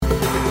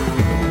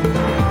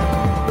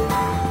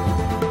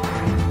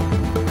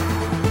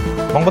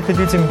Монгол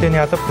телевизийн мэдээний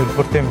алба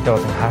төлбөртэй мэдээ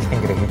болон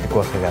хаалтын гэрээ хийдэг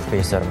болохыг албан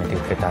ёсоор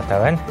мэдэгдэхэд таатай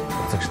байна.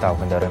 Үзэгч та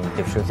бүхэнд орой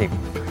мэдээлшүүлье.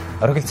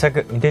 Оргил цаг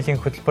мэдээллийн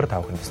хөтөлбөр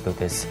та бүхэнд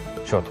студиэс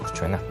шууд хүрч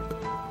байна.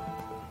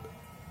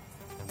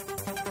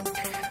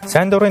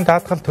 Сайн дурын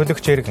даатгал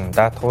төлөгч иргэн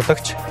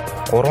даатгуулагч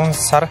 3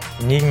 сар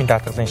нийгмийн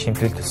даатгалын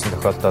шимтгэл төлсөн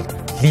тохиолдолд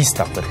лист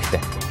авах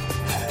хэрэгтэй.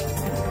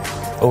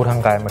 Өвөр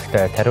ханга аймагт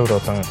тариур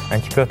болон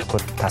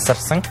антибиотикууд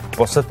тасарсан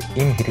бусад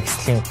эм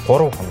хэрэгслийн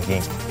 3 хоногийн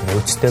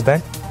нөөцтэй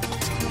байна.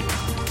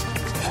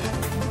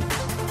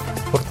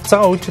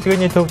 Уртцаага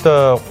үйлчилгээний төвд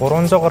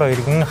 300-аар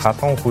иргэн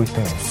халуун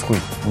хүйтэн өсгүй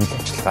үйл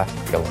ажиллагаа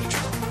явуулж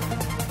байна.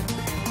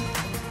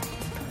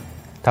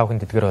 Та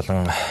бүхэнд эдгээр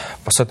болон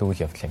бусад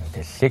үйл явдлын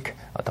мэдээллийг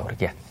одоо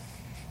хүргье.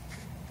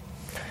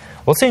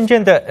 Улсын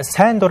хэмжээнд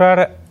сайн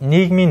дураар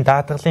нийгмийн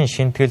даатгалын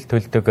шимтгэл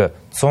төлдөг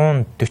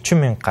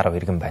 140 мянга гаруй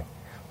иргэн байна.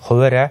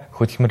 Хуваарай,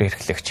 хөдөлмөр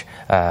эрхлэгч,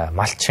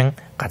 малчин,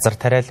 газар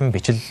тариалан,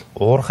 бичил,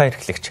 уурхай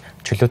эрхлэгч,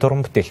 чөлөө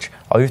дуран бүтээлч,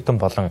 оюутан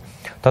болон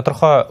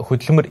тодорхой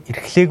хөдөлмөр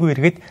эрхлээгүй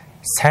иргэд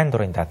сайн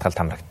дурын даатгалд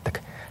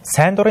хамрагддаг.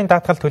 Сайн дурын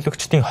даатгал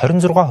төлөгчдийн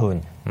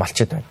 26% нь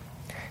малчид байна.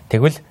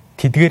 Тэгвэл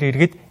тэдгээр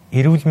иргэд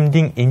эрүүл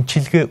мэндийн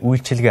эмчилгээ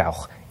үйлчилгээ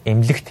авах,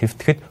 эмнэлэгт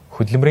хэвтгэхэд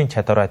хөдөлмөрийн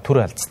чадвараа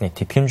түр алдсны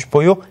тэтгэмж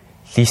буюу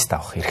лист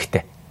авах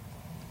хэрэгтэй.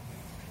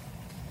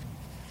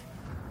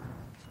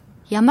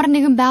 Ямар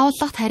нэгэн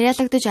байгууллагт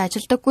харьяалагдаж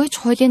ажилдаггүй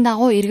ч хуулийн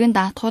дагуу иргэн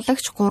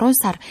даатгуулагч 3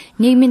 сар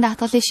нийгмийн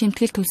даатгалын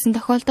шимтгэл төлсөн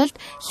тохиолдолд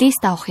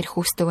лист авах хэрэг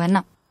үүсдэг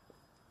байна.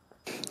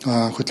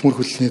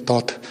 Хөдөлмөр хөлний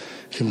доод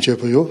хэмжээ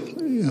буюу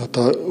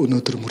одоо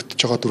өнөөдөр мөрдөж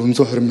байгаа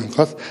 420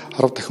 мянгаас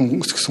 10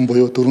 дахин өсгсөн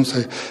буюу 4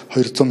 сая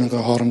 200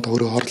 мянган хооронд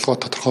өөрөө орлогоо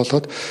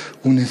тодорхойлоод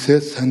үүнээсээ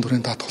сайн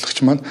дурын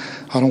даатгуулагч маань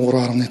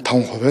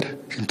 13.5%-аар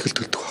шимтгэл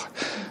төлдөг байна.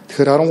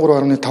 Тэгэхээр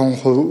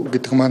 13.5%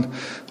 гэдэг маань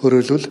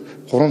өөрөөр хэлбэл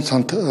 3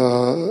 санд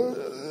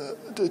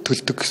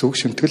төлдөг гэсэн үг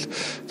шимтгэл.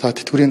 За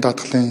тэтгэврийн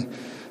даатгалын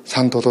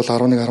санд бол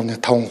 11.5%,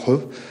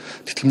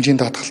 тэтгэмжийн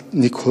даатгалд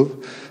 1%.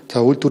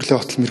 За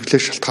үйлдвэрлэлийн хотол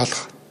мэргэжлээс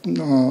шалтгааллах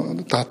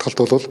даатгалд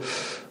бол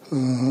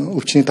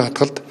өвчний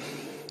даатгалд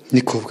 1%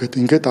 гэдэг.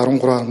 Ингээд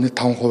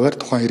 13.5%-аар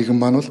тухайн иргэн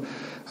маань бол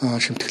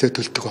шимтгэлээ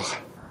төлдөг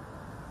байна.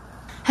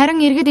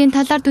 Харин иргэд энэ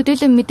талаар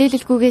төдийлөн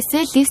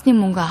мэдээлэлгүйгээсээ листний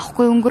мөнгө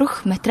авахгүй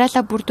өнгөрөх,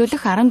 материалаа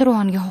бүрдүүлэх 14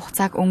 хоногийн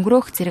хугацааг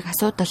өнгөрөөх зэрэг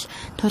асуудал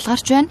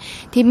тулгарч байна.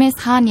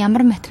 Тиймээс хаана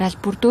ямар материал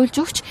бүрдүүлж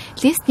өгч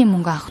листний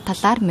мөнгө авах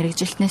талаар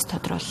мэргэжилтнээс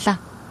тодрууллаа.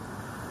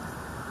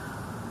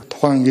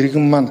 Тухайн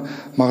иргэн маань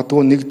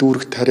магадгүй нэг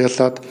дүүрэгт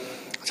харьяалаад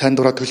сайн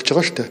дураа төлж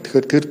байгаа шүү дээ.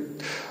 Тэгэхээр тэр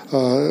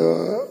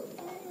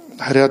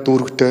харьяа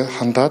дүүрэгтээ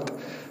хандаад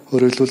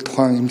өөрөөр хэлбэл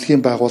тухайн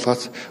эмнэлгийн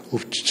байгууллагаас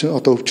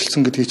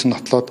өвчлсөн гэдгийг чинь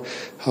нотлоод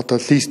одоо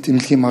лист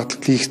эмнэлгийн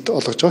магадлал лист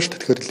олгож байгаа шүү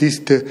дээ. Тэгэхээр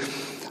листээ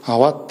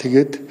аваад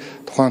тэгээд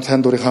тухайн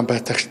сайн дурынхаа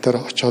байцаагчдаар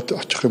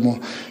очих юм уу?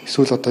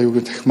 Эсвэл одоо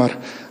юугийн захимаар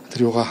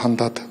тэр юугаа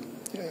хандаад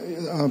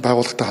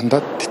байгууллагатай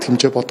хандаад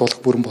тэтгэмжээ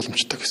бодуулах бүрэн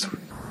боломжтой гэсэн үг.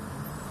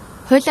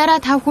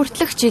 Хуулиараа 5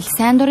 хүртэлх жил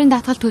сайн дурын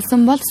даатгал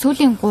төлсөн бол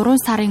сүүлийн 3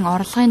 сарын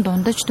орлогын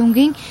дундаж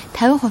дүнгийн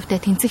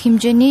 50%-тай тэнцэх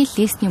хэмжээний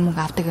листний мөнгө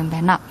авдаг юм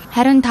байна.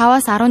 Харин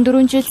 5-аас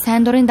 14 жил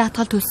сайн дурын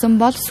даатгал төлсөн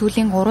бол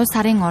сүүлийн 3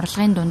 сарын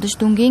орлогын дундаж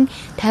дүнгийн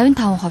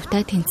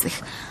 55%-тай тэнцэх.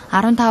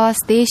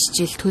 15-аас дээш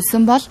жил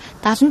төлсөн бол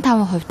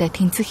 75%-тай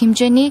тэнцэх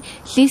хэмжээний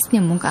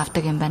листний мөнгө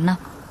авдаг юм байна.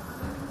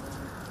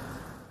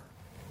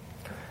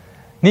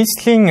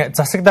 Нийслэлийн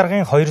засаг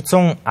даргын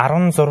 216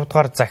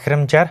 дугаар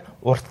захирамжаар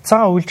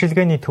уртцаага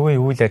үйлчилгээний төвийн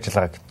үйл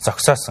ажиллагааг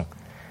зогсоосон.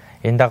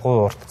 Энэ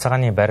дагуу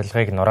уртцаагааны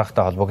барилгыг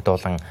нураахтай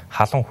холбогдуулан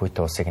халуун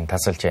хүйтэн усыг нь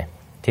тасалжээ.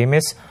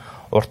 Тиймээс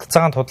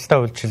уртцаагаанд худалдаа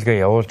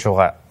үйлчилгээ явуулж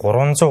байгаа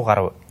 300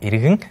 гаруй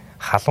иргэн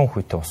халуун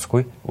хүйтэн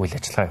усгүй үйл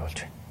ажиллагаа явуулж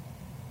байна.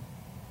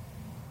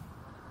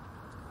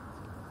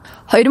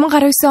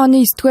 2019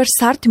 оны 9-р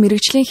сард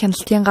мэргэжлийн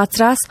хяналтын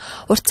газраас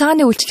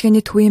уртцагааны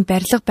үйлчилгээний төвийн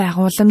барилга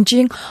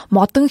байгууламжийн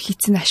модон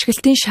хийцэн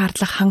ашиглалтын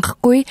шаардлага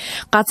хангахгүй,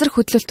 газар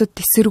хөдлөлтөд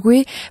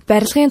тесвэргүй,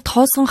 барилгын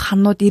тоосон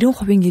ханууд 90%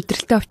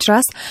 эвдрэлтэй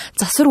учраас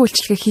засвар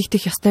үйлчилгээ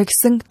хийгдэх ёстой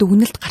гэсэн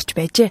дүгнэлт гарч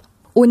байжээ.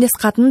 Үүнээс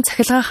гадна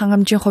цахилгаан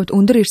хангамжийн хувьд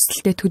өндөр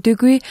эрсдэлтэй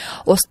төдийгүй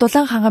ус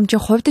дулаан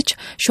хангамжийн хувьд ч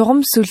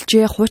шугам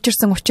сүлжээ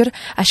хуучирсан учраас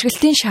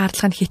ашиглалтын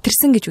шаардлага нь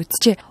хэтэрсэн гэж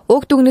үзжээ.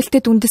 Уг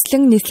дүгнэлтэд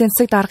үндэслэн нийслэлийн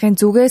засаг даргын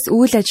зүгээс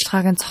үйл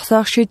ажиллагааг нь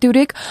зогсоох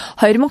шийдвэрийг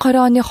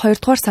 2020 оны 2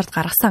 дугаар сард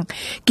гаргасан.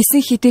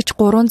 Гисэн хэдий ч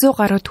 300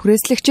 гаруй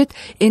түрээслэгчид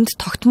энд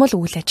тогтмол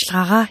үйл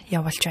ажиллагаагаа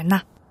явуулж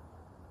байна.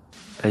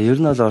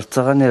 Ер нь бол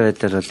уртцаагааны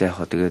байдлаар бол яг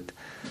хөө тэгээд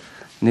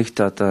нэгт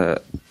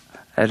одоо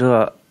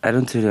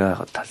ариун цэврийн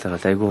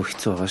талаар айгүй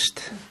хэцүү байгаа шүү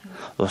дээ.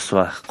 Ус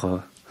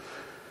байхгүй,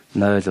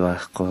 нойл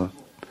байхгүй.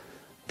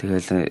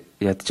 Тэгэл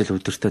ядчил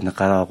өдөртөө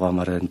гараа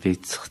угаамаар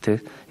бийцэх тий.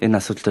 Энэ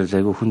асуудал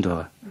айгүй хүнд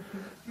байгаа.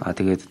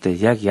 Тэгээд одоо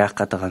яг яах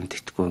гээд байгаа юм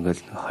тэгтггүй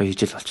ингээл 2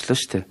 жил болчихлоо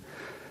шүү дээ.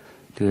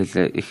 Тэгэл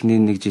эхний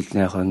 1 жил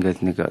яг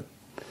ингээл нэг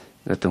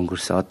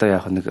өнгөрсөн. Одоо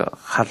яг нэг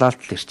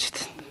халаалт л ирчихэд.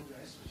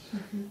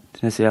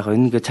 Тэрнээс яг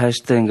энэ ингээд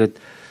цаашдаа ингээд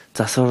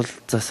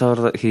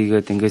засвар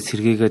хийгээд ингээд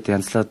сэргийгээд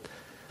янзлаад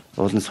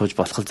уулын сууж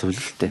болох зүйл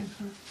л дээ.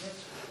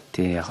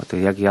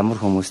 Тэгээ яг ямар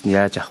хүмүүс нь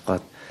яаж авах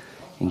гээд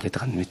ингээд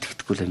байгаа нь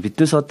мэддэхгүй л.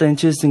 Биднээс одоо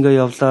энэчээс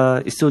ингээд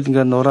явлаа. Эсвэл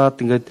ингээд нураад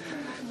ингээд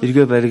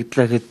эргээ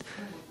баригдлаа гэхэд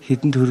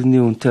хэдэн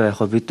төгрөгийн үнэтэй байх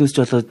вэ? Биднээс ч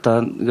болоод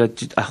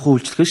ингээд ахуй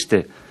үйлчлэх шүү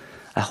дээ.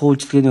 Ахуй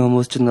үйлчлэгээний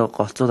хүмүүс чинь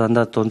голцоо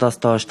дандаа дундаас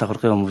доош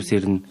давхаргын хүмүүс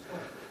ирнэ.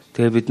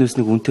 Тэгээ биднээс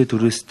нэг үнэтэй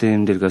төрөөстэй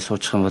юм дээргээ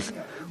суучих юм бол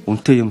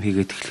үнэтэй юм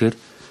хийгээд эхлэхээр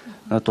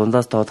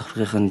дундаас доод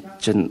давхаргын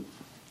чинь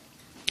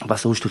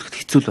бас өөрчлөлт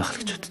хэцүү байх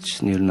гэж бодож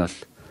байна. Ер нь бол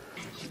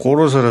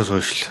 3 сараас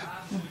хойш л.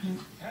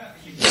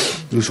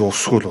 Юус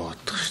усгүй л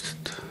байгаа шүү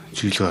дээ.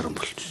 Жил гарсан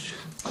болчих.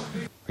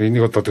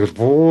 Энийг одоо тэгэл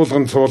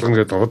буулган суулгана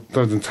гэдэг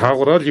одоо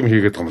цаагаараа л юм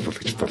хийгээд байгаа юм бол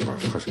гэж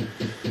толгойлохоос.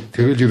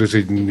 Тэгэл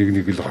ерөөсөө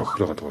нэг л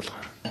хохироод болгоо.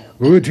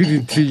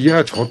 Тэр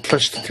яаж хотлаа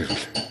шүү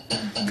дээ.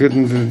 Тэгэхээр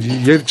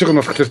ярьж байгаа нь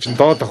болохоор чинь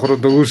доод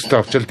давхрууд өөрсдөө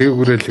авчаал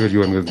дээгүүрэл тэгэл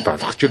юу нэг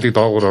далахчлыг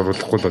доогуур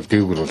оруулахгүй бол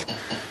дээгүүр бол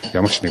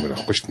ямар ч нэг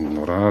байхгүй шүү дээ.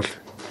 Нураал.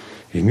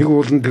 Энийг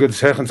уулын тэгэл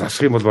сайхан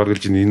засах юм бол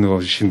баргалж энэ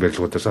шинэ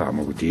барилгуудаас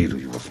хамаагүй дээр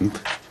юу болно.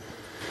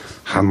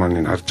 Хаан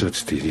маань харж байгаа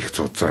ч тийм их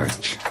зузаа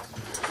гэж.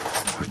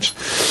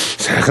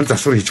 Сайхан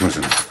засвар хийж мөн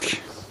санагддаг.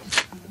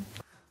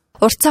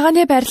 Урт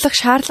цагааны барилга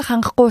шаардлага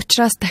хангахгүй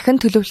учраас дахин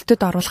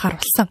төлөвлөлтөд оруулахар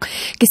болсон.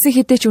 Гэсэн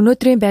хэдий ч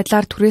өнөөдрийн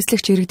байдлаар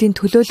түрээслэгч иргэдийн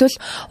төлөөлөл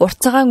урт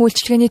цагаан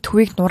үйлчилгээний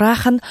төвийг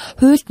нураах нь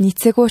хуульд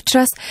нийцээгүй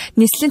учраас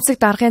нийслэлийн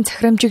засаг даргын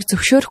захирамжийг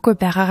зөвшөөрөхгүй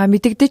байгаагаа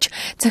мэдэгдэж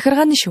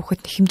захиргааны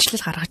шүүхэд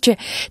хэмжлэл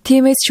гаргажээ.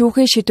 Тиймээс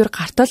шүүхийн шийдвэр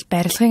гартал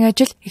барилгын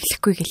ажил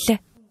эхлэхгүй гэлээ.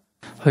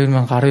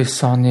 2019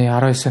 оны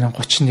 19 сарын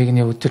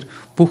 31-ний өдөр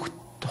бүх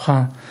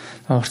тухайн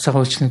урт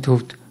цагаан үйлчилгээний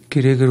төвд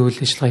гэрээгээр үйл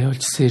ажиллагаа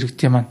явуулсан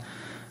иргэдийн маань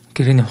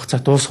гэрээний хугацаа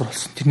дуусгар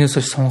болсон. Тэрнээс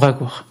хойш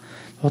сунгаагүй байна.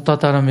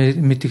 Удаадараа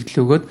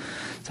мэдээлэл өгөөд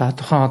за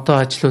тухайн одоо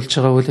ажиллаулж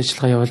байгаа үйл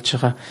ажиллагаа явуулж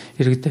байгаа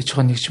иргэд аж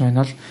ахуйн нэгж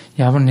маань бол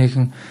ямар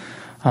нэгэн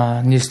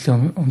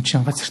нийслэлийн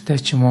өмчийн газартай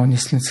ч юм уу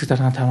нийслэлийн засаг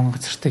дарганы таван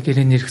газартай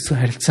гэрээний хэрэгцээ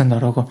харилцаанд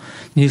ороогүй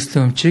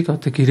нийслэлийн өмчийг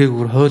одоо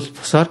гэрээгээр хууль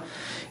бусаар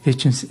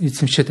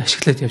эзэмшээд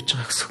ашиглаад явж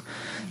байгаа гэсэн.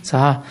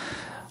 За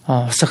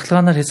ус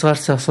ахлагаанаар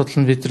хязгаарласан асуудал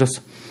нь бид бас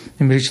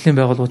мэрэгжлийн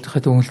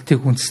байгууллагуудынхаа үнэлтийг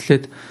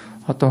үндэслээд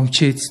одоо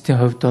өмчийн эзэдийн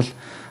хувьд бол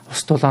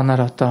ус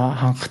дулаанаар одоо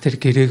хангах тэр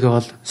гэрээгээ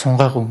бол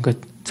сунгаагүй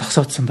ингээд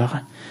зогсоодсон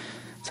байгаа.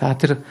 За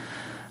тэр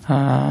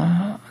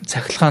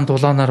цахилгаан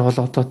дулаанаар бол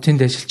одоо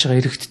тэнд ажиллаж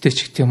байгаа иргэдтэй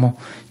ч гэх юм уу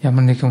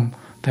ямар нэгэн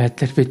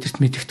байдлаар бидэрт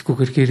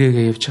мэдэгдэхгүйгээр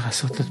гэрээгээ явж байгаа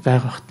асуудал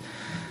байгаа хэрэг.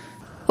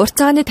 Урт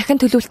цагааны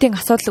дахин төлөвлөлтийн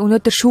асуудал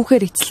өнөөдөр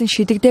шүүхээр эцэслэн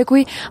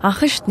шийдэгдээгүй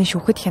анхан шатны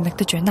шүүхэд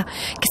хянагдаж байна.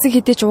 Гэсэн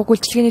хэдий ч уг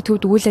үйлчилгээний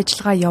төвд үйл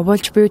ажиллагаа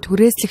явуулж буй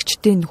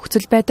түрээслэгчдийн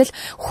нөхцөл байдал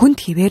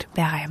хүнд хэвээр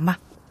байгаа юм а.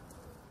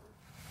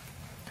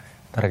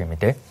 Дараагийн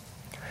мэдээ.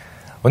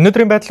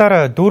 Өнөөдрийн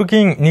байдлаар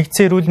дүүргийн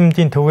нэгдсэн эрүүл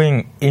мэндийн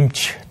төвийн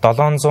эмч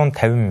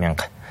 750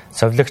 мянга,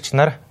 совилогч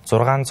нар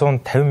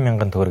 650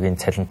 мянган төгрөгийн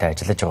цалинтай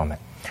ажиллаж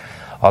байгаа юм.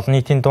 Олон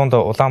нийтийн дунд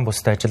улаан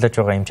бүсд ажиллаж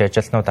байгаа эмч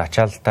ажилтнууд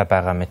ачаалттай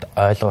байгаа мэт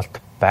ойлголт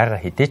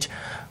байгаа хэдий ч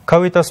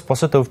ковидоос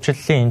бусад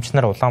өвчлөлийн эмч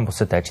нар улаан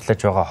бүсд ажиллаж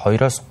байгаа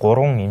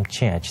 2-3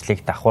 эмчийн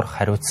ажлыг давхар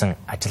хариуцсан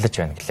ажиллаж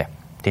байна гэлээ.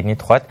 Тэрний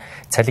тухайд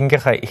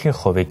цалингийнхаа ихэнх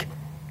хувийг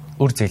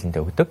үр зээлэндээ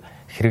өгдөг.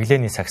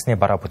 Хэрэглээний саксны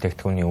бараа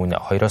бүтээгдэхүүний үнэ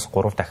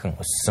 2-3 дахин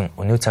өссөн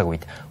өнөө цаг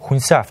үед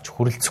хүнсээ авч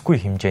хүрэлцэхгүй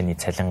хэмжээний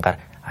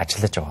цалингаар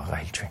ажиллаж байгаагаа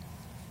хэлж байна.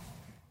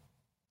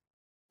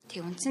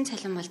 Тэг үндсэн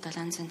цалин бол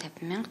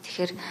 750 мянга.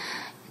 Тэгэхээр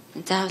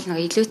заавал нэг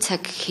илүү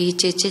цаг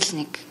хийж ижил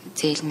нэг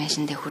зээл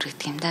машиндээ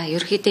хүрэгдэг юм да.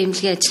 Ерөнхийдөө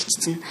эмнэлгийн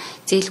ажилчид нь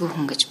зээлгүй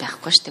хүн гэж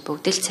байхгүй шүү дээ.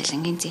 Бүгд л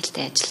цалингийн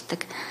зээлтэй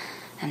ажилдаг,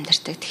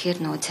 амьдардаг. Тэгэхээр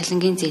нөгөө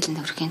цалингийн зээлэнд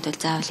хүрэхийн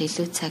тулд заавал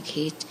илүү цаг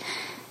хийж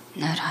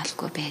нойр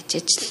хаалгүй байж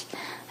ижил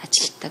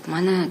ажилтдаг.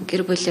 Манай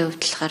гэр бүлийн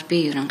хувьд болохоор би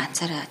ерөн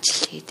ганцаараа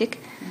ажил хийдэг.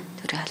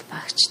 Төрийн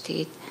албаагч.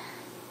 Тэгээд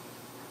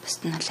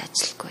бусд нь бол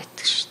ажилгүй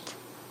байдаг шүү дээ.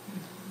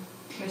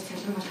 Тэгэхээр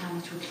цалин бол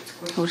хаанч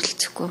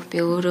хүрэлцэхгүй. Би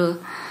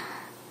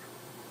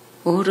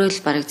өөрөө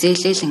л бараг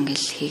зээлэл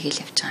ингээл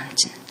хийгээл явж байгаа юм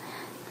чинь.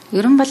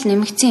 Ерөн бол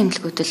нэмэгдсэн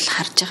эмнэлгүүд л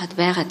харж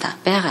байгаад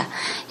байгаа.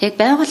 Яг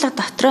байгууллага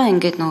дотроо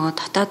ингээд нөгөө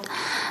дотоод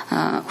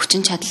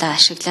хүчин чадлаа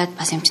ашиглаад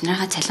бас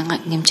эмчнэрийнхаа цалин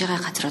нэмж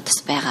байгаа газрууд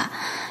бас байгаа.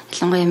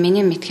 Ялангуяа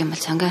миний мэдх юм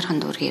бол Сонгойрхон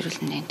дүүргийн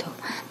эрүүл мэндийн төв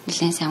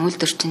нэлээд сайн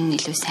үйлдвэрчин нь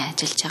илүү сайн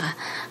ажиллаж байгаа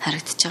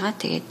харагдаж байгаа.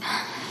 Тэгээд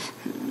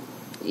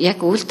яг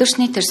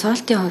үйлдвэрчний тэр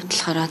суултын хувьд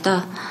болохоор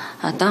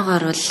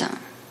одоогоор бол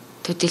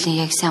төдийлөн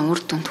яг сайн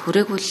үр дүнд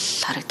хүрээгүй л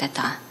харагдаад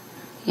байгаа.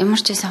 Ямар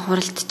ч байсан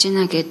хуралдаж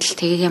байна гэдэл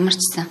тэгээд ямар ч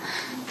байсан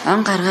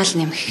он гаргаал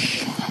нэмэх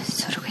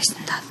сураг байсан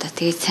да. Одоо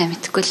тэгээд сайн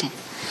мэдэхгүй л байна.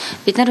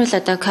 Бид нар бол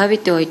одоо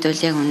ковидын үед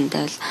бол яг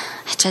үүндээ бол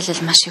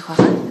ачаалал маш их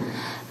байгаа.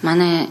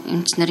 Манай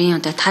эмч нарын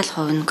одоо тал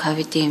хувь нь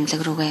ковидын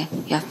эмнэлэг рүүгээ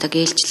явдаг,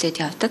 ээлжлээд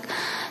явдаг.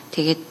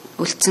 Тэгээд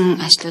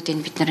үлдсэн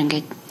ажлуудыг бид нар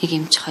ингээд нэг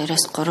эмч 2-3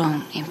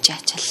 эмчийн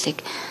ачааллыг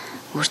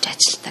үрж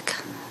ажилдаг.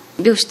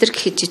 Би өчтөр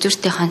гэхэд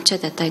жижигтэй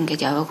хончоод одоо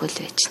ингээд яваагүй л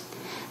байж байна.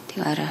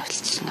 Тэгээ орой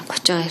хувцсан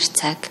 32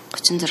 цаг,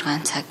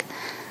 36 цаг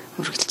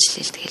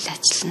үргэлжлээл тэгэл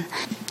ажиллана.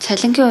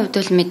 Цалингийн хувьд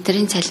бол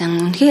мэдрэний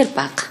цалин үнэхээр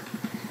бага.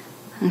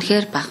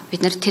 Үнэхээр бага.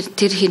 Бид нар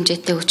тэр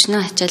хэмжээтэй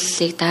өчнөө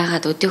ачааллыг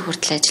даагаад өдөө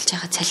хүртэл ажиллаж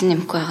байгаа цалин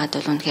нэмэхгүй байгаад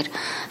бол үнэхээр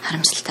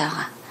харамсалтай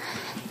байгаа.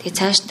 Тэгээ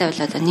цаашдаа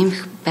бол одоо нэмэх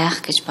байх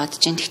гэж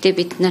бодож байна. Гэхдээ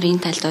бид нар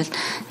энэ талд бол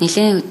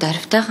нэлээд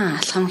дөрвтойгон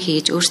алхам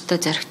хийж өөртөө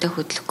зоригтой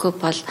хөдлөхгүй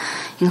бол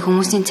энэ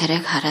хүмүүсийн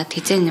царайг хараад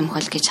хизээ нэмэх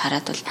бол гэж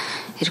хараад бол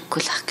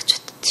хэрэггүй л ах гэж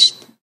боддог шүү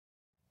дээ.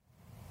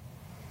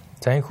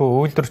 За энэ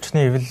хүү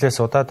үйлдвэрчний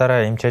эвлэлээс удаа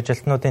дараа эмч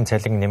ажилтнуудын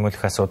цалин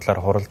нэмүүлэх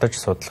асуудлаар хуралдаж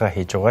судалгаа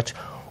хийж байгаач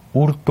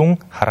үр дүн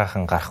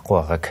хараахан гарахгүй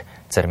байгааг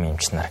зарим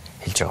эмч нар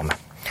хэлж байгаа юм.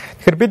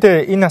 Тэгэхээр бид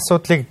энэ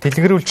асуудлыг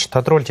дэлгэрүүлж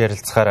тодруулж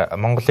ярилцахаар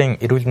Монголын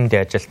эрүүл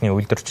мэндийн ажилтны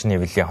үйлдвэрчний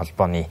эвлэлийн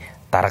холбооны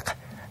дарга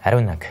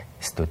Ариун аг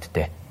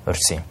студидтэй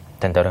урьсан юм.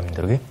 Танд орой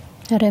мэнд өргөе.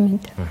 Орой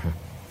мэнд.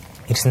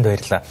 Ирсэнд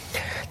баярлалаа.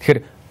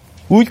 Тэгэхээр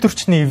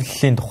үйлдвэрчний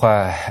эвлэлийн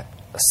тухай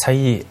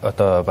сая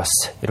одоо бас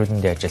эрүүл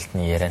мэндийн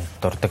ажилтны ярианд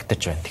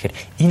дурддагдж байна. Тэгэхээр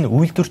энэ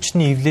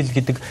үйлдвэрчний эвлэл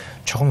гэдэг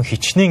чухам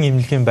хичнээн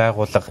эмнэлгийн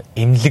байгууллага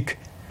эмнэлэг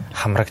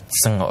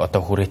хамрагдсан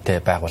одоо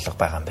хүрээтэй байгууллага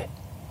байгаа юм бэ.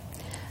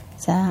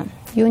 За,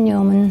 юуны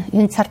өмнө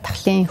энэ цар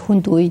тахлын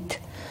хүнд үед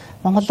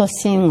Монгол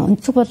улсын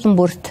өнцөг болон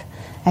бүрт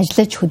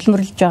ажиллаж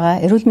хөдөлмөрлөж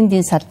байгаа эрүүл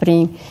мэндийн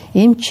салбарын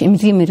эмч,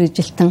 эмнэлгийн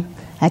мэргэжилтэн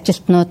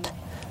ажилтнууд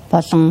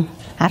болон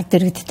ард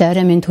иргэдтэй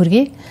орой минь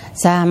төргий.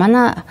 За,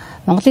 манай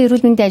Монголын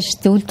эрүүл мэндийн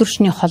ажилчдын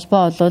үйлдвэрчний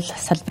холбоо бол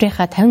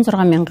салбарынхаа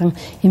 56 мянган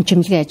эмч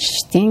эмнэлгийн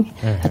ажилчдын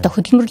одоо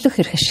хөдөлмөрлөх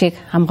эрх ашиг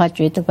хамгаалж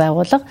байдаг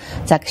байгууллага.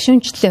 За,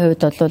 гишүүнчлэлийн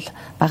хувьд бол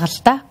бага л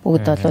да.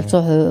 Бүгд бол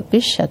 100%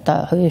 биш.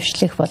 Одоо хувийн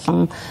хвшлэх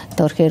болон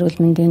өөрхөн эрүүл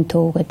мэндийн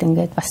төв гэдэг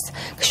ингээд бас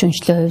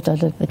гишүүнчлэлийн хувьд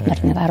бол бид нар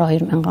нэг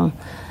 12 мянган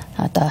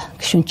одоо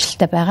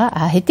гишүүнчлэлтэй байгаа.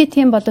 А хэдий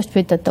тийм боловч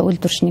бид одоо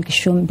үйлдвэрчний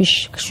гишүүн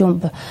биш, гишүүн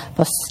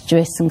босч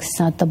байсан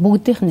гэсэн одоо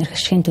бүгдийнх нь эрх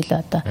ашигын төлөө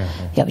одоо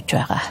явж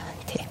байгаа.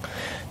 Тийм.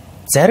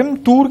 Зарим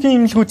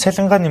дүүргийн эмнэлгүүд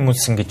цалингаа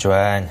нэмүүлсэн гэж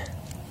байна.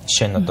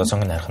 Жишээ нь одоо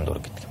сонгон хайрхан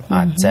дүүрэг гэдэг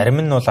юм. Зарим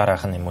нь бол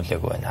араахан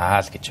нэмүүлээгүй байна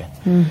л гэж байна.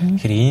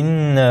 Тэгэхээр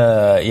энэ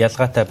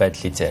ялгаатай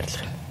байдлыг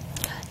зайрлах юм.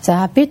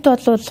 За, бид бол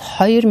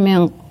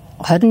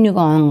 2021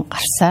 он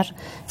гарсаар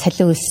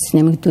цалин хөлс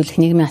нэмэгдүүлэх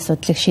нийгмийн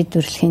асуудлыг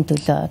шийдвэрлэхийн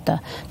төлөө одоо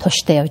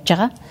тууштай явж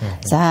байгаа.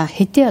 За,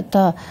 хэдий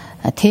одоо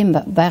тийм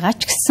байгаа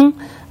ч гэсэн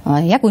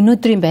яг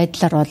өнөөдрийн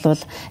байдлаар бол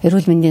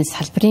эрүүл мэндийн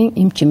салбарын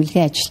эмч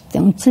эмнэлгийн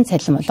ажилтны үндсэн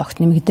цалин бол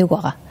огт нэмэгдээгүй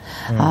байгаа.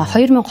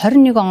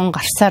 2021 он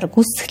гарсаар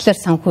гүйцэтгэлээр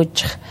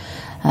санхүүжих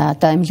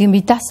одоо эмнэлгийн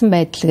бие даасан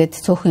байдал гэдэг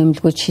цөөхөн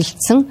эмнэлгүүд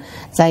шилжсэн.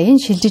 За, энэ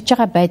шилжиж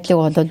байгаа байдлыг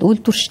бол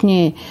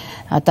үйлдвэрчний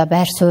одоо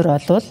байр суурь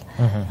бол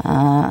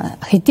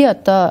хэдий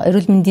одоо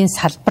эрүүл мэндийн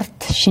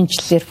салбарт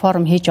шинжилэл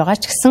реформ хийж байгаа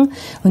ч гэсэн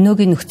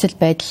өнөөгийн нөхцөл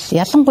байдал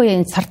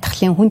ялангуяа энэ цар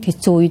тахлын хүнд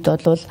хэцүү үед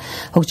бол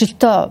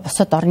хөгжилтэй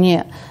бусад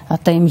орны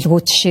одоо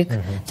эмнэлгүүд шиг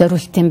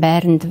зориултын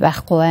байранд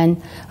байхгүй байна.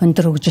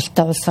 Өндөр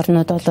хөгжилтэй улс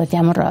орнууд бол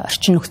ямар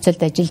орчин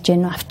нөхцөлд ажиллаж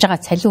байна вэ? Авч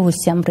байгаа цалин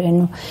хөлс ямар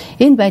байна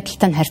вэ? Энэ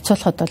байдалтай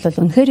харьцуулахад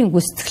бол үнэхээр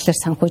гүйцэтгэлээр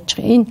санхүүжих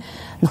энэ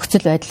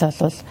нөхцөл байдал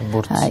бол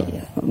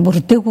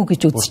бүрдээгүй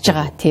гэж үзэж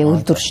байгаа. Тий,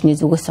 үйлдвэрчний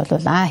зүгээс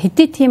бол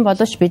хэдий тийм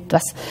боловч бид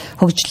бас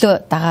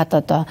хөгжлөө дагаад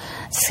одоо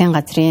засгийн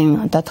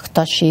газрын одоо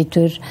тогтоол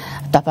шийдвэр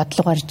одоо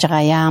бодлого гарч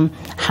байгаа яам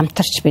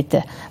хамтарч бид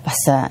бас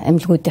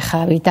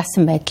эмнэлгүүдийнхаа бие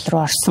даасан байдал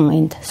руу орсон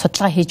энд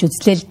судалгаа хийж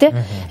үзлээ л дээ.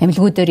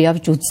 Эмнэлгүүдээр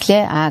явж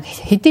үзлээ.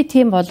 Хэдий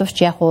тийм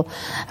боловч яг уу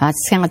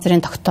засгийн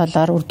газрын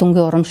тогтоолоор үр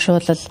дүнгийн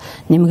урамшуулал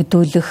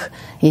нэмэгдүүлэх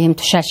ийм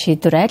тушаал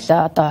шийдвэр айл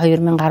одоо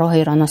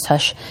 2012 оноос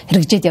хойш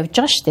хэрэгжээд явж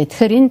байгаа шүү дээ.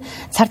 Тэгэхээр энэ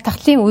цар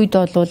тахлын үед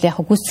бол яг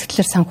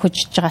гүйцэтгэлээр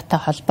санхүүжиж байгаатай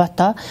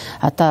холбоотой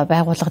одоо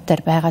байгууллага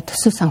дээр байгаа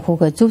төсөв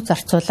санхүүгээ зөв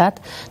зарцуулаад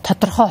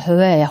тодорхой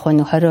хувиа яг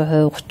нэг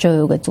 20%,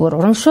 30% гэж зүгээр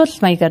урамшуул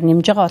маягаар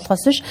нэмж байгаа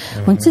болохоос биш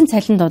үндсэн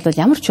цалинд бол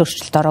ямар ч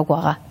өөрчлөлт ороогүй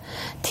байгаа.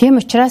 Тийм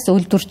учраас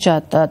үйлдвэрч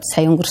одоо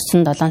сая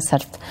өнгөрсөн 7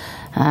 сард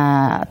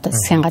одоо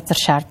засгийн газар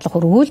шаардлага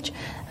өргүүлж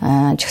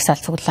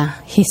жагсаал цуглаан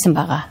хийсэн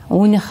байгаа.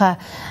 Үүнийхээ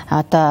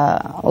одоо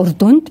үр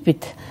дүнд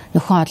бид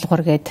нөхөн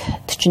олгор гээд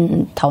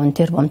 45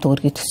 тэрбум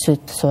төгрөгийг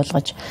төсөөд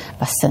суулгаж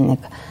бас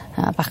нэг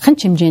багахан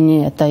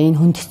хэмжээний одоо энэ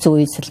хүнд хэцүү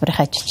үе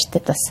салбарын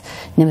ажилчдад бас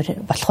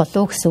нэмэр болох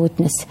болов гэсэн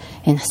үднээс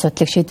энэ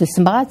асуудлыг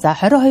шийдүүлсэн байгаа. За,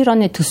 22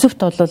 оны төсөвт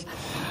бол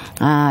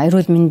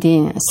эрүүл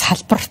мэндийн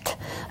салбарт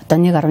одоо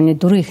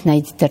 1.4 их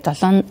найд дээр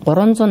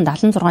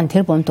 376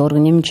 тэрбум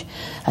төгрөг нэмж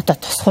одоо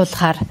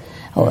тусгуулахаар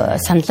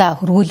саналаа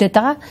хөрвүүлээд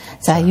байгаа.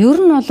 За, ер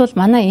нь бол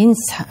манай энэ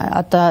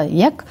одоо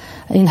яг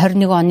энэ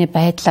 21 оны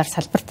байдлаар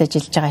салбарт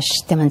ажиллаж байгаа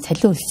ажилчдын маань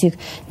цалин хөлсийг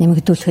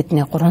нэмэгдүүлэхэд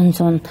нэг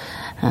 300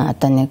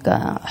 одоо нэг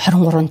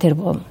 23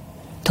 тэрбум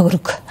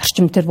төгрөг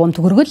орчим тэрбум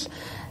төгрөгөл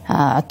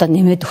одоо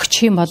нэмээд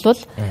өгчих юм бол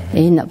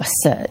энэ бас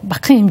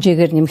багахан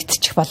хэмжээгээр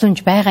нэмэгдчих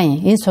боломж байгаа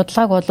юм. Энэ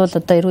судалгааг бол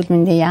одоо эрүүл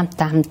мэндийн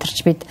яамтай хамтарч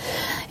бид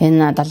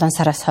энэ 7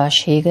 сараас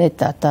хойш хийгээд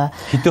одоо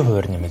хэдэн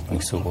хувиар нэмэгдэнэ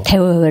гэсэн үг үү?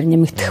 50%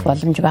 нэмэгдэх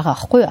боломж байгаа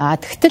аахгүй.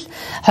 Тэгтэл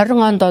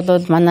 20 онд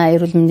бол манай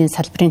эрүүл мэндийн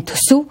салбарын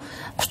төсөв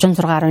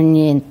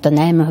 36.8%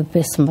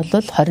 байсан бол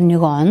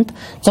 21 онд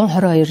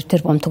 122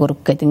 тэрбум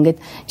төгрөг гэдэг ингээд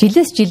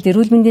жилээс жилд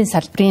эрүүл мэндийн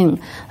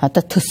салбарын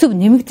одоо төсөв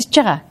нэмэгдэж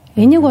байгаа.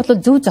 Энийг бол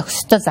зөв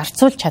зохистой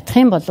зарцуулж чадах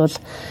юм бол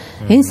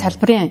энэ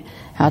салбарын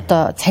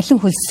одоо цалин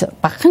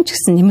хөлс багахан ч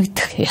гэсэн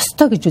нэмэгдэх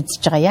ёстой гэж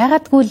үзэж байгаа.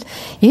 Яагаад гэвэл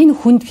энэ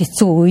хүнд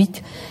хэцүү үед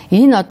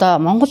энэ одоо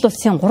Монгол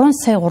улсын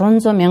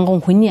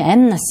 3,300,000 хүний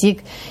амь насыг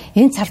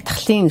энэ цар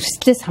тахлын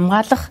эрсдлээс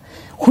хамгаалах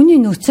хүний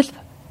нөөцөл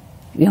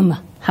юм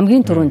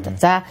хамгийн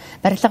түрүүнд. За,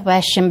 барилга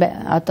байшин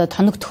одоо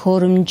тоног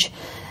төхөөрөмж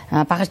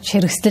багаж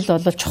хэрэгслэл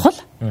бол чухал.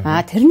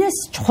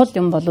 Тэрнээс чухал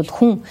юм бол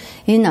хүн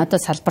энэ одоо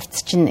салбарт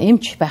чинь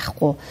эмч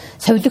байхгүй,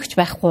 совилогч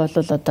байхгүй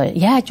бол одоо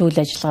яаж үйл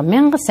ажиллагаа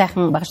мянган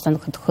сайхан багаж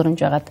төхөөрөмж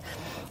байгаад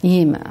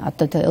ийм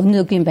одоо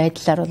өнөөгийн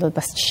байдлаар бол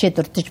бас жишээ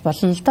дурдж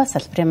болно л да.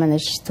 Салбарын маань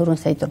түрүүн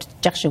сая дурдж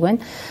байгаа шиг байна.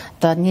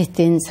 Одоо нийт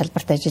энэ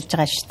салбарт ажиллаж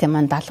байгаа ажилтны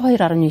маань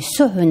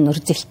 72.9% нь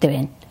үржилттэй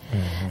байна.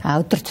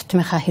 Өдөр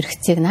тутмынхаа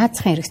хэрэгцээг,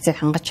 наазахын хэрэгцээг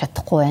хангаж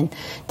чадахгүй байна.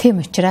 Тийм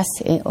учраас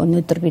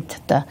өнөөдөр бид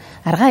одоо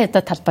аргаа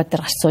ядаа талбай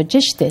дээр гарч сууж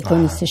штэ.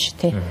 Түүнээс шүү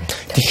дээ.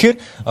 Тэгэхээр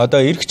одоо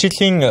эх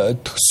жилийн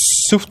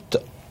төсөвт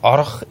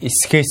орох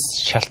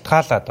эсхээс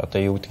шалтгаалаад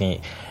одоо юу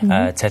гэдгийг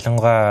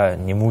цалингаа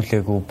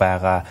нэмүүлээгүй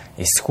байгаа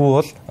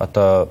эсвэл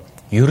одоо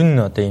ер нь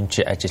одоо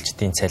эмч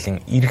ажилчдын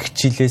цалин эх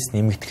жилээс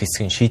нэмэгдэх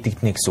хэсэг нь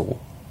шийдэгдэнэ гэсэн үг.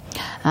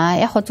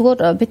 Яг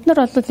зүгээр бид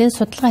нар бол энэ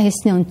судалгаа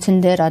хийсний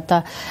үндсэн дээр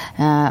одоо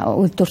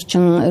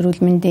үйлдвэрчин эрүүл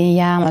мэндийн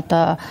яам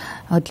одоо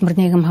хөдөлмөр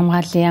нийгэм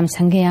хамгааллын яам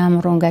сангийн яам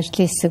руу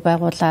ажлын хэсэг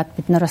байгуулад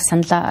бид нар бас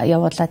саналаа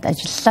явуулаад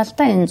ажиллалаа л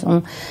да. Энэ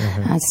зүүн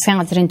засгийн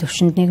газрын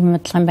төвшөнд нийгмийн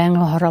бодлогын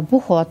байнгын хороо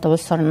бүх одоо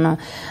улс орно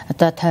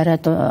одоо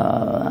тойроод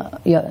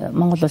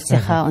Монгол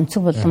улсынхаа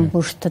өнцөг болон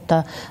бүрт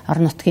одоо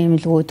орон нутгийн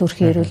эмнэлгүүд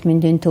төрхийн эрүүл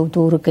мэндийн төв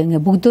дүүрэг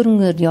ингээ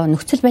бүгдөрөнгөөр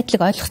нөхцөл байдлыг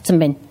ойлгоцсон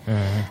байна.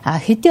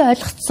 Хэдий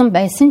ойлгоцсон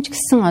байсан ч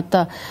гэсэн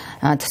одоо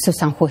төсөв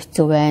санхүү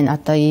хэцүү байна.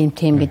 Одоо ийм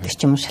тийм гэдэг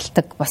ч юм уу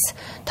шалтгаан бас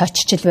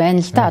тооччл байна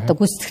л да. Одоо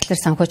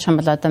гүйцэтгэлээр санхүүжих юм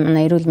бол одоо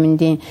манай эрүүл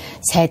мэндийн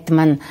сайд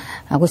маань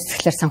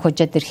гүйцэтгэлээр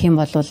санхүүжаад ирэх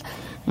юм бол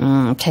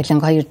цалин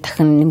 2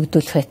 дахин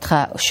нэмэгдүүлэх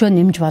байтугай өшөө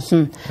нэмж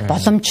болно.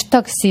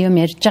 Боломжтой гэсэн юм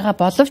ярьж байгаа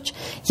боловч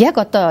яг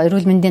одоо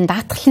эрүүл мэндийн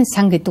даатгалын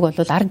сан гэдэг бол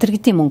ард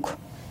иргэдийн мөнгө.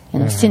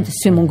 Энэ улсын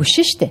төсвийн мөнгө биш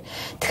шүү дээ.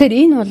 Тэгэхээр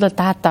энэ бол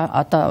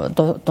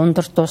одоо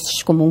дундар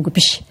дуусахгүй мөнгө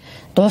биш.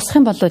 Дуусах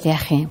юм бол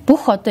яах юм?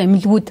 Бүх одоо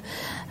эмнэлгүүд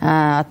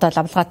одоо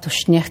лавлгаа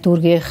түвшнийх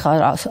дүүргийнх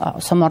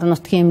сум орон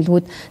нутгийн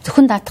эмнэлгүүд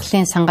зөвхөн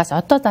даатгалын сангаас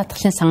одоо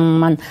даатгалын сан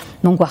маань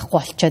мөнгө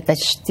байхгүй болчиход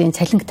ажилтны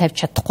цалинг тавьж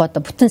чадахгүй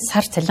одоо бүтэн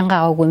сар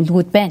цалингаа аваагүй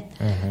эмнэлгүүд байна.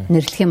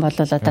 Нэрлэх юм бол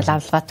одоо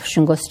лавлгаа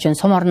түвшингөөс чинь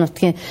сум орон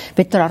нутгийн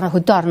бид нар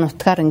хөдөө орон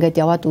нутгаар ингээд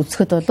яваад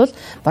үзэхэд бол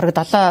бараг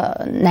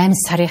 7-8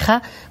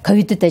 сарынхаа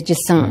ковидд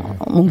ажилласан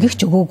мөнгөийг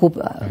ч өгөөгүй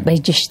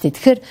байж штэ.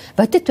 Тэгэхээр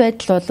бодит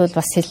байдал бол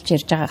бас хэлж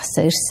ярьж байгаагаас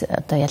эрс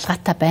одоо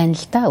ялгаатай байна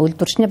л да.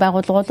 Үйлдвэрчний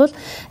байгууллага бол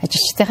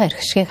ажилчдынхаа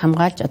эрх ашгийг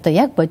хамгаалж одоо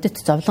яг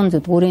бодит зовлон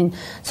зүдгүүрийн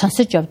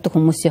сонсож явдаг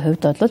хүмүүсийн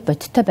хувьд бол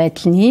бодиттой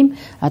байдал нь ийм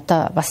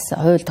одоо бас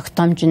хууль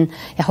тогтоомж нь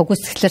яг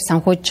гүйцэтгэлээр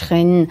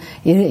санхүүжихын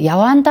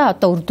яваандаа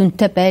одоо үр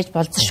дүнтэй байж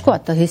болзошгүй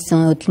одоо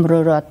хийсэн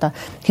хөдөлмөрөөрөө одоо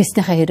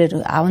хийснийхаа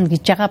хэрээр авна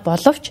гэж байгаа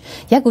боловч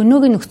яг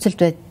өнөөгийн нөхцөл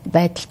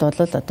байдалд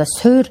бол одоо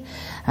суур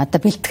одоо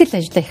бэлтгэл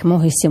ажиллаа их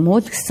муу хийсэн юм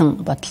уу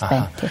гэсэн бодол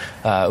байна.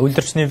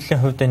 Үйлдвэрчний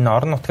нэвлэлийн хувьд энэ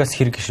орон нутгаас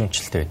хэрэг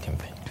гишүүнчлэлтэй байт юм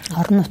бэ?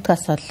 Орон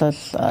нутгаас бол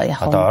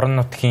яг одоо орон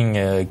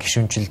нутгийн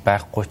гишүүнжил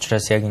байхгүй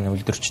учраас яг энэ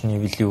үйлдвэрчний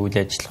нэвлэлийн үйл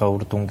ажиллагаа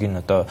үр дүнгийн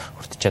одоо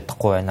хүртэж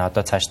чадахгүй байна.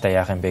 Одоо цаашдаа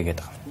яах юм бэ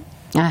гэдэг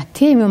юм.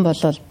 Тийм юм бол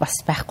бас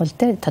байхгүй л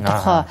дээ.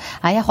 Тодорхой.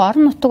 Яг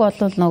орон нутаг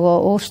бол нөгөө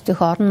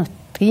өөрсдийнхөө орон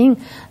нутгийн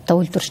одоо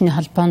үйлдвэрчний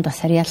холбоонд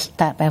бас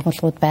харьяалалтай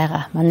байгууллагууд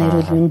байгаа. Манай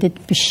эрүүл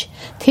мэндэд биш.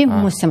 Тийм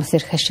хүмүүсийн бас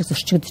эрх ашиг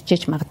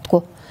зөрчигдөж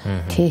магадгүй.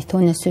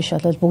 Түүнээс биш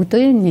бол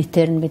бүгдийн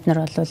нийтээр нь бид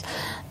нар бол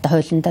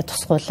хуулиндаа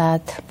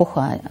тусгуулад бүх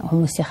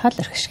хүмүүсийнхаа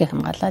л эрх ашгийг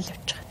хамгаалаад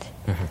явж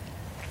байгаа.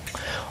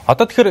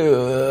 Одоо тэгэхээр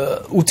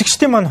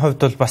үзэгчдийн маань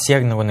хувьд бол бас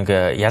яг нэг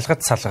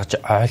ялгаж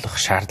салгаж ойлгох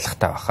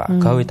шаардлагатай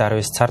байна.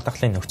 COVID-19 цар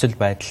тахлын нөхцөл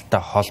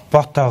байдалтай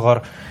холбоотойгоор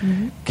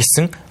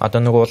гэсэн одоо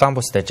нэг улаан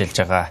бүсд ажиллаж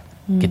байгаа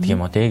гэдэг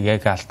юм уу тийм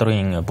яг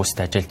халдварын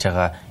бүсд ажиллаж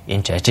байгаа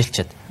эмч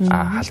ажилчид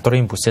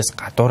халдварын бүсээс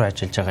гадуур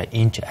ажиллаж байгаа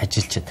эмч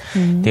ажилчид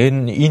тэгээд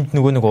энд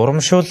нэг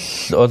урамшуул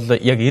бол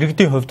яг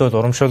иргэдийн хувьд бол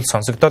урамшуул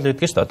сонсогдол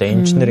байдаг шүү дээ. Одоо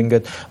эмчнэр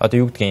ингээд одоо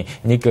юу гэдгийг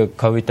нэг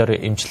ковидоор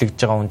эмчлэгдэж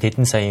байгаа хүн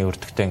тэдэн саяын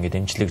өртөгтэй ингээд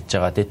эмчлэгдэж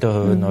байгаа. Дэдэн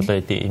хувь нь бол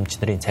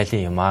эмчнэрийн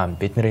цалин юм аа.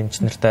 Бид нар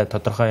эмчнэртэй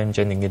тодорхой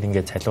хэмжээнд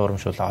ингээд цалин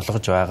урамшуул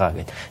олгож байгаа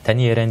гэд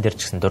таны яриан дээр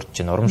ч гэсэн дурдж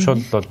байна.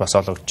 Урамшуул бол бас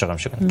олгож байгаа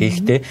юм шиг байна.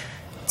 Гэхдээ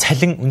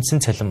цалин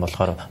үндсэн цалин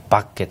болохоор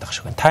баг гэдэг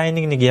шиг байна. Та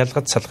энийг нэг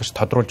ялгаж салгаж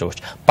тодруулж өгөөч.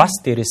 Бас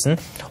дээрэс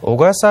нь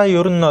угаасаа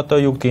ер нь одоо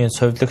юу гэдгийг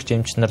совилогч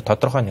эмчнэр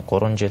тодорхой нэг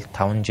 3 жил,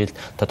 5 жил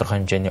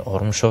тодорхой хэмжээний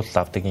урамшуул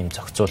авдаг юм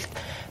зохицуулт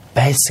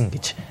байсан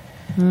гэж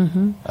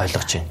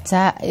ойлгож байна.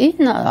 За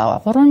энэ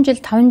 3 жил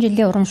 5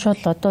 жилийн урамшуул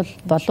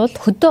болвол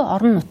хөдөө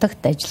орон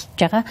нутагт ажиллаж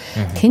байгаа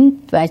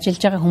тэнд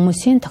ажиллаж байгаа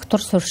хүмүүсийн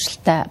доктор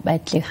сурвалжтай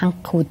байдлыг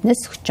хангах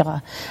үүднээс өгч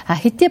байгаа.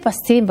 Хэдий бас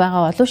тийм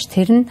байгаа боловч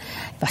тэр нь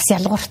бас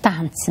ялгууртай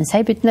хандсан.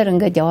 Сая бид нэр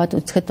ингээд яваад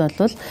үзэхэд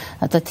бол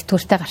одоо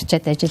тэтгэвртэй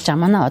гарчаад ажиллаж байгаа.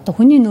 Манай одоо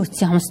хүний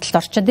нөөцийн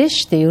хомсдолд орчод байна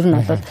шүү дээ. Ер нь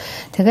бол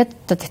тэгээд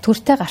одоо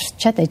тэтгэвртэй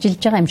гарчаад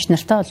ажиллаж байгаа эмч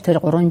нартай бол тэр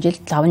 3 жил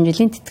 5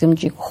 жилийн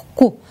тэтгэмжийг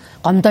өгөхгүй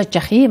гомдоож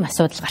явах ийм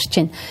асуудал гарч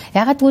байна.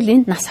 Ягаад гэвэл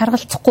энд нас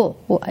харгалцахгүй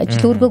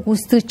ажил өөргөө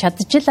гүйцэтгэж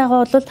чадчих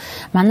байгаа бол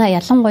манай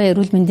ялангуяа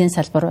эрүүл мэндийн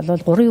салбар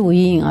бол 3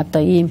 үеийн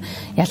одоо ийм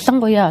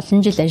ялангуяа олон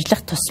жил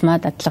ажиллах тусмаа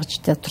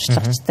дадлагчдаг,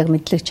 туршлагачдаг,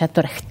 мэдлэг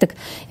чадвар ахдаг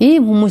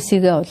ийм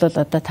хүмүүсийгээ бол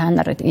одоо та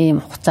нар ийм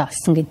хугацаа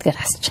олсон гэдгээр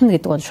хасчихна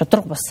гэдэг бол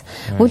шудраг бас.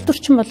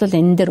 Үйлдвэрчин бол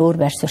энэ дээр өөр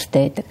байр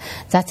суурьтай байдаг.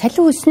 За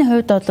цалин хөлсний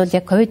хувьд бол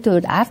яг ковид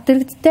үед ард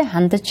иргэдтэй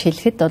хандаж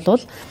хэлэхэд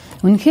бол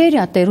үнэхээр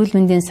одоо эрүүл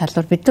мэндийн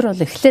салбар бид нар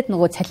бол эхлээд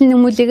нөгөө цалин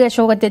нэмүүлэгээ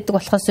шуугаад байдаг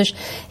болохоос биш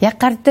яг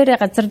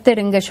газар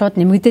дээр ингээд шууд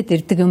нэмэгдээд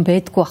ирдэг юм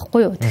байдгүй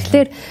байхгүй юу.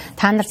 Тэгэхээр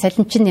та нар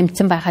цалин чинь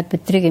нэмсэн байхад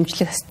биднийг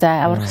эмчлэх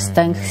хэвээр аврах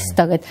хэвээр ингэх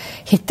хэвээр гэд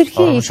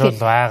хэтэрхий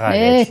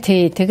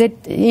тий тэгээд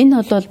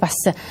энэ бол бас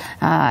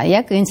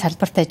яг энэ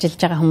салбарт ажиллаж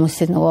байгаа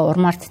хүмүүсийн нөгөө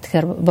урмаарт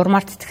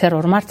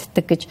урмаарт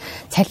итгэх гэж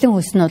цалин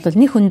хөлс нь бол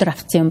нэг өндөр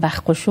авсан юм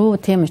байхгүй шүү.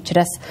 Тийм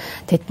учраас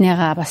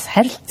тэднийгаа бас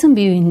харилцсан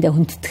бие биендээ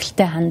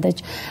хүндэтгэлтэй хандаж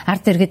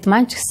ард иргэд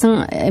маань ч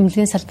гэсэн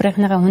эмнэлгийн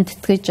салбарынхныгаа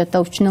хүндэтгэж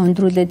одоо өвчнөө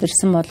өндрүүлээд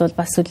ирсэн бол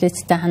бас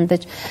үлээцтэй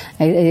хандаж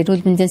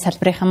эрүүл мэндийн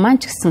салбарынхан маань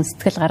ч гэсэн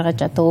сэтгэл гаргаж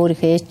одоо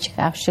өөрийнхөө ээч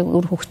аав шиг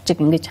үр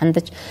хөвчөг ингэж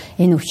хандаж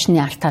энэ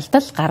өвчний арт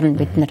талдал гарна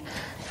бид нар.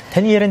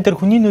 Таны яриан дээр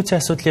хүний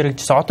нөөцийн асуудал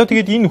яригдсан. Одоо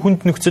тэгээд энэ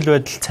хүнд нөхцөл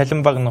байдал,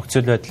 цалин баг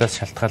нөхцөл байдлаас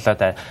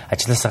шалтгаалаад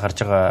ажилласаа гарч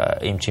байгаа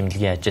эм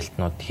чимлэгийн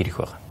ажилтнууд хэрэг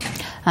байгаа.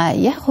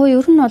 Яг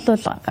хөө ер нь бол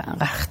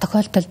гарах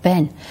тохиолдол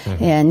байна.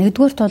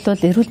 Нэгдүгээрт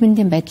бол эрүүл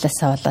мэндийн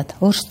байдлаасаа болоод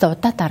өөрсдөө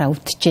удаа дараа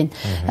өвдөж байна.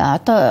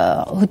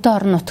 Одоо хөдөө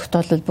орон нутагт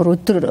бол бүр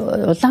өдөр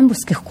улаан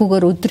бүс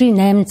гэхгүйгээр өдрийн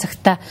 8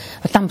 цагта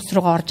улаан бүс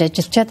руугаа орж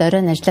ажиллачаад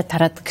оройн ажиллаад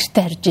тараад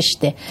гэртээ харж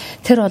штэ.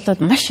 Тэр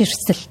бол маш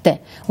эрсдэлтэй.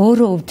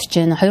 Өөрөө өвдөж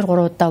байна.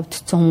 2-3 удаа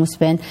өвдсөн хүмүүс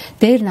байна.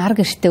 Дээр ар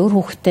гэртээ өр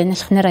хүүхдээ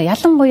нэлхнээрээ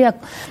ялангуяа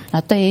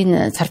одоо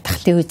энэ цар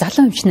тахлын үе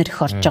залуу эмчнэр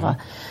их орж байгаа.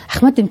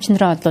 Ахмад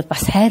эмчнэрээ бол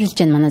бас хайрлж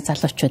байна манай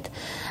залуучууд.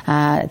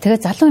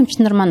 Тэгээд залуу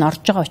эмчнэр маань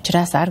орж байгаа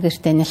учраас ар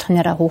гэртээ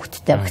нэлхнээрээ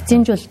хүүхдтэй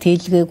вакцинжуулалт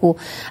хийлгээгүй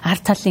ар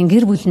талын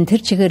гэр бүл нь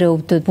тэр чигээрээ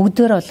өвдөд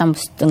бүгдээрээ улаан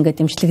бүст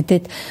ингээд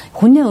эмчлэгдээд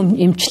хүнээ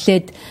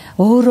эмчлээд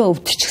өөрөө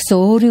өвдчихсэн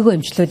өөрийгөө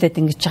эмчлүүлээд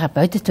ингэж байгаа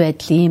бодит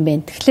байдал ийм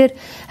байна. Тэгэхээр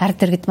ард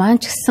иргэд маань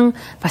ч гэсэн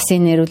бас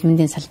энэ эрүүл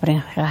мэндийн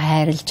салбарын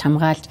хайрлж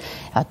хамгаалж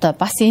одоо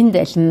бас энд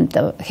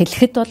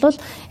хэлэхэд бол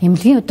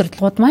эмнэлгийн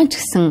удирдлагууд маань ч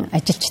гэсэн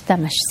ажилчдаа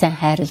маш сайн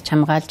хайрлж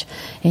хамгаалж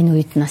энэ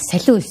үед нас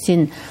салин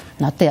үлсийн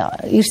одоо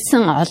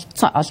ирсэн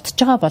олдож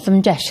байгаа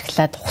боломжоо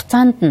ашиглаад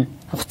хугацаанд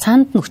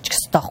нь өччих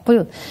хэрэгтэй байхгүй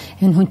юу?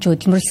 Энэ хүн чинь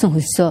хөдөлмөрлсөн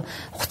хөлсөө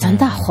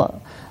хугацаанд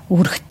авах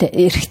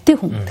эрхтэй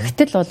хүн.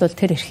 Тэгтэл бол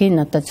тэр эрхийг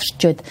одоо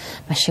зөрчөөд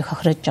маш их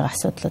хохирож байгаа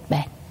асуудлууд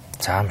байна.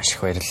 За маш их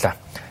баярлалаа.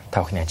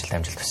 Та бүхний ажилд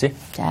амжилт хүсье.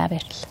 За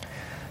баярлалаа.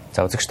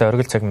 За үзэгчдээ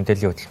оргил цаг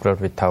мэдээллийн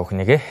хөтөлбөрөөр бид та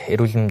бүхнийг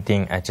эрүүл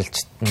мэндийн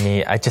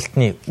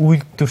ажилтны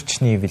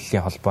үйлдвэрчний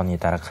эвлэлийн холбооны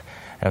дарга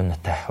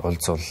ариунаатай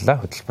уулзууллаа.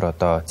 Хөтөлбөр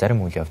одоо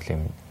зарим үйл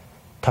явдлын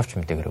товч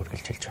мэдээгээр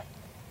үргэлжилж байна.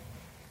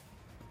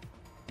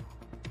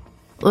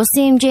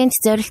 Улсын хэмжээнд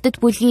зорилтод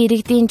бүлгийн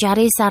иргэдийн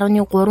 69.3%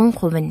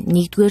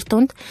 нь 1-р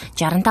тунд,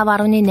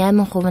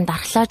 65.8%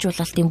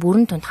 дархлаажуулалтын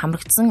бүрэн тунд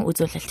хамрагдсан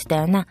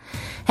үзүүлэлттэй байна.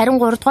 Харин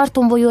 3-р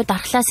тун буюу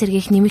дархлаа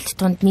сэргээх нэмэлт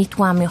тунд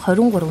нийтгүй амын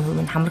 23%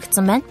 нь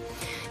хамрагдсан байна.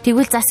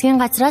 Тэгвэл засгийн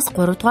газраас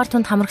 3-р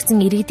тунд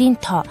хамрагдсан иргэдийн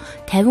тоо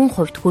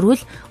 50%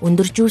 хүрвэл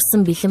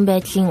өндөржүүлсэн бэлэн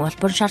байдлын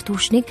улбар шарт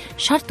төвшнийг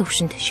шарт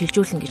төвшөнд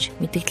шилжүүлнэ гэж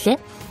мэдгдлээ.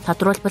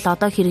 Тодорхойлбол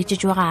одоо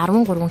хэрэгжиж байгаа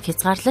 13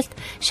 хязгаарлалт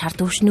шарт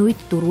төвшний үед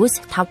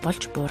 4-өөс 5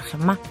 болж буурах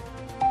юм а.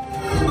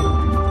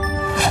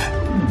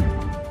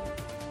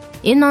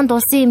 Энэ онд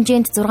улсын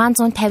хэмжээнд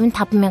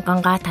 655 мянган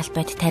га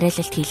талбайд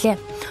тариалалт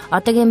хийлээ.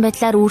 Одоогийн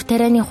байдлаар үр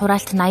тарианы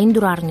хураалт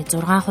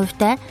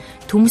 84.6%-тай,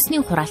 төмөсний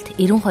хураалт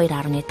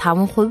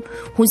 92.5%,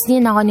 хүнсний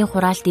ногооны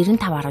хураалт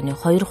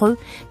 95.2%,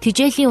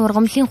 тижээлийн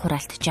ургамлын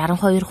хураалт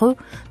 62%,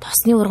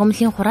 тосны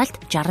ургамлын хураалт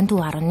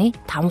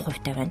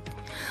 64.5%-тай байна.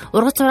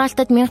 Ургац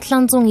хураалтад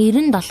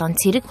 1797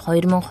 цэрэг,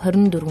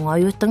 2024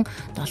 оюутан,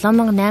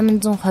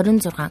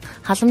 7826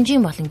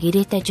 халамжийн болон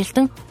гэрээтэй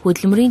ажилтан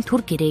хөдөлмөрийн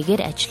төр гэрээгээр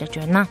ажиллаж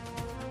байна.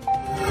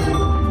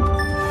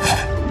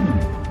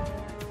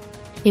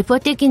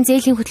 Ипотекийн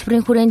зээлийн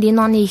хөтөлбөрийн хүрээнд энэ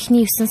оны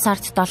эхний 9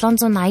 сард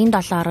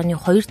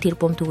 787.2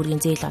 тэрбум төгрөгийн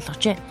зээл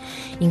олгожээ.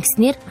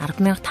 Ингэснээр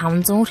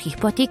 10,500 өрх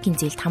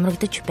ипотекийн зээлд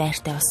хамрагдаж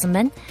байртай болсон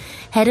байна.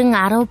 Харин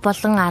 10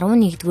 болон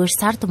 11-р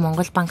сард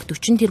Монгол банк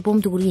 40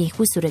 тэрбум төгрөгийн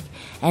их усүрийг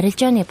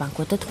арилжааны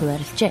банкудад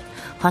хуваарлжээ.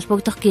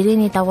 Холбогдох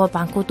гэрээний дагуу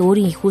банкуд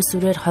өөрийн их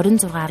усүрээр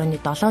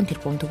 26.7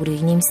 тэрбум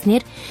төгрөгийг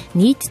нэмснээр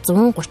нийт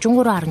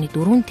 133.4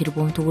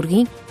 тэрбум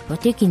төгрөгийн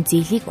ипотекийн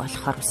зээлийг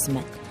олгохоор болсон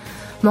байна.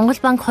 Монгол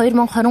банк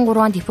 2023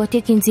 онд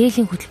ипотекийн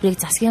зээлийн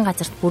хөтөлбөрийг засгийн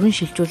газарт бүрэн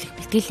шилжүүлэх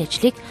бэлтгэл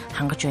ажлыг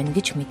хангаж байна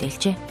гэж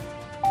мэдээлжээ.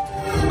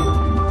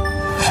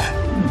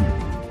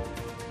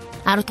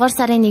 10 дугаар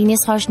сарын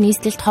 1-ээс хойш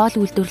нийслэлд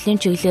хоол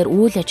үйлдвэрлэлийн чиглэлээр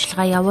үйл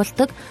ажиллагаа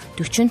явуулдаг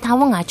 45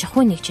 аж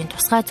ахуйн нэгжийн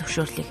тусгай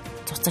зөвшөөрлийг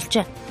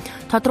цуцалжээ.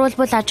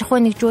 Тодорхойлбол аж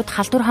ахуйн нэгжүүд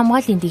халдвар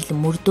хамгааллын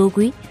дэглэм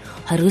мөрдөөгүй,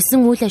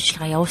 хориглосон үйл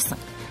ажиллагаа явуулсан,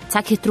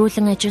 цаг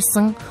хэтрүүлэн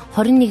ажилласан,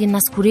 21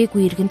 нас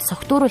хүрээгүй иргэнд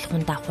согтууруулах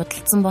хундаа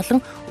худалдсан болон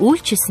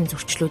үйлчилсэн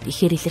зөрчлүүд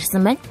ихээр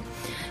илэрсэн байна.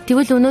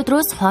 Тэгвэл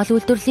өнөөдрөөс хоол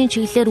үйлдвэрлэлийн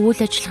чиглэлээр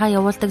үйл ажиллагаа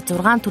явуулдаг 6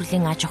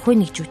 төрлийн аж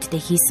ахуйн нэгжүүдтэй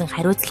хийсэн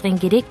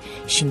хариуцлагын гэрээг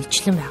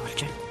шинэчлэн байгуулж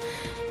байна.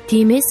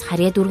 Тиймээс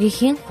харьяа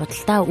дүргийнхин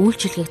худалдаа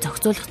үйлчилгээг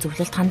зохицуулах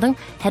зөвлөлт хандан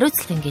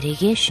хариуцлагын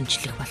гэрээгээ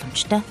шинжлэх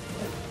боломжтой.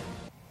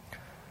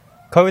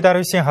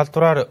 COVID-19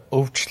 халдвараар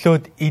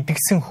өвчлөөд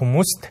идэгсэн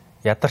хүмүүст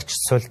ядарч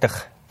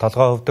сулдах,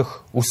 толгой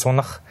өвдөх, үс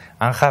унах,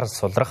 анхаарал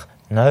сулрах,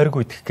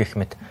 нойргүй идэх гэх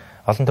мэт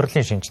олон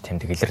төрлийн шинж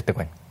тэмдэг илэрдэг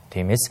байна.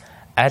 Тиймээс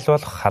аль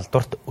болох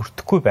халдварт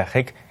өртөхгүй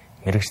байхыг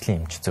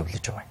мэргэжлийн эмч зөвлөж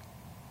байгаа юм.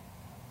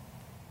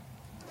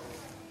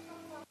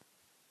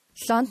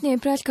 Лондонын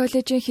Imperial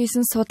College-ийн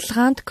хийсэн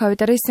судалгаанд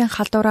ковид-19-ийн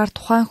халдвараар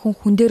тухайн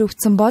хүн дээр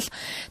өвдсөн бол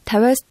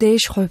 50-аас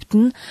дээш хувьд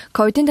нь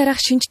ковидын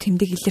дараах шинж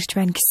тэмдэг илэрч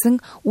байна гэсэн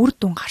үр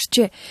дүн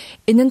гарчээ.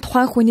 Энэ нь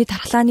тухайн хүний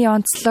тархлааны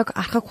онцлог,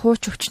 архаг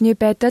хууч өвчний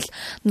байдал,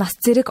 нас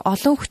зэрэг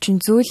олон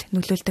хүчин зүйл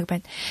нөлөөлдөг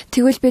байна.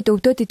 Тэгвэл бид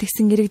өвдөд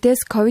идэгсэн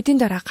иргэдээс ковидын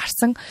дараа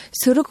гарсан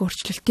сөрөг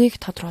өөрчлөлтийг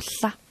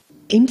тодрууллаа.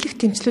 Эмнэлэг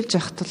тэмцлүүлж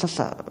явахд бол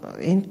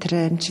энэ тэр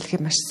амжилтыг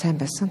маш сайн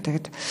байсан.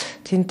 Тэгэд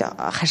тэнд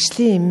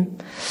харшлын эм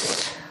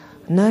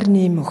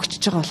нойрны юм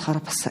өгчөж байгаа болохоор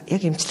бас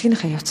яг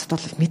эмчилгээнийхээ явцад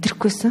бол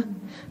мэдрэхгүйсэн.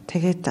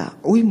 Тэгээд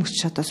үе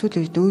мөч одоо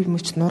сүүлийн үед үе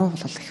мөч нуруу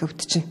болол их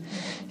өвдөж байна.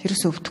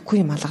 Ерөөсөө өвдөхгүй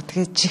юм алга.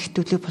 Тэгээд чих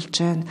дүлээ болж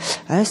байна.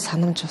 Ой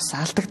санамж ус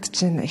алдагдж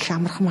байна. Их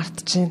амархан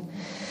мартж байна.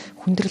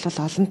 Хүндрэл бол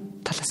олон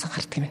талаас нь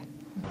гардаг юм байна.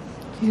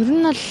 Ер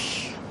нь бол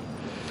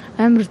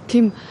амар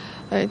тийм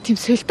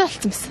солитой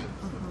болсон байсан.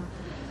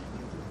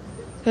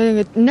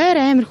 Тэгээд нойр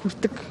амар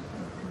хүрдэг.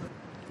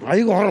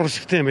 Айгу хор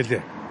уршигтай юм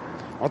байлээ.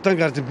 Одоо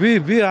ингээд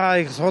би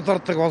их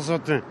судардаг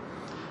болсоод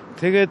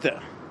тэгээд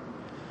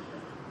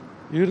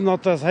ер нь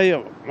одоо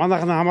сая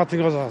манайхны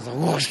хамаатангаас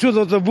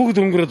өгчөл одоо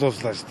бүгд өнгөрөөд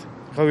дуслаа шүү дээ.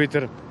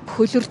 Ковидэр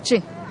хөлөрч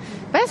байна.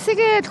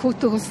 Байсгээд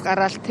хүүтэн хус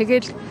гараал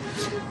тэгээд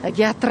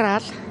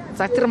ядраал.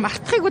 За тэр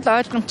мартахыг бол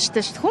ойлгомжтой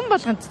шүү дээ. Хүн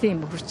болгонд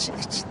тийм хүрч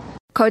гэж.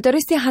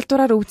 Ковид-19-ийн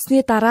халдвараар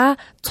өвдсөний дараа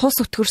цус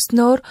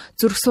өтгөрснөөр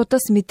зүрх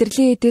судас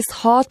мэдрэлийн эдээс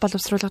хоол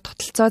боловсруулах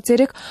тогтолцоо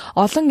зэрэг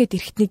олон эд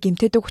эрхтний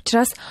гэмтээдэг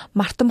учраас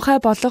мартамхай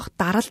болох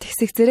даралт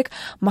хэсэг зэрэг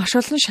маш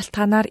олон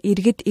шалтгаанаар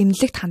иргэд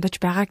эмнэлэгт хандаж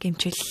байгааг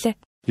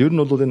эмчиллээ. Ер нь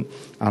бол энэ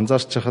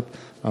анзаарч хахад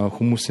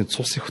хүмүүсийн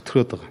цус их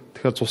өтгөрөөд байгаа.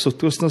 Тэгэхээр цус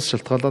өтгөрснөөс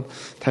шалтгаалаад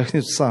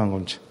тархины цусан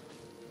хангамж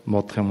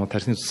модох юм уу,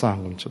 тархины цусан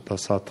хангамж одоо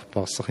саадах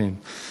багасах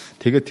юм.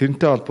 Тэгээд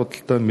тэрнтэй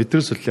холбоотой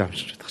мэдрэл сүлжээ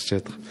хамшиж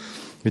чадах.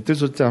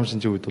 Мэдрэл сүлжээ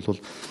хамшиж үед бол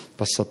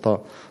бас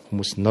одоо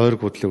хүмүүс нойр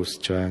гудлын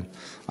өсөж байна,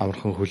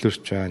 амархан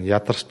хөлөрч байна,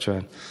 ядарч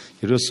байна.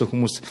 Ерөөсөө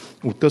хүмүүс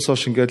өдөөс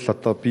хойш ингээд л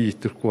одоо би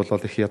итерхгүй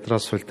болоод их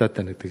ядраас сулдаад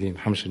байна гэдэг ийм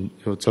хамш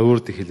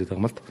зовиурдыг хэлээд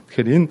байгаа юм л.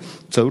 Тэгэхээр энэ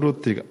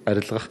зовиурдыг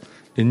арилгах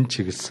энэ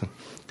чиглэсэн.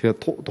 Тэгээд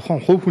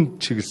тухайн хувь хүнд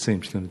чиглэсэн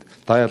эмчнүүд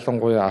да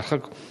ялангуяа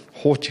архаг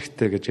хууч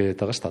ихтэй гэж яриад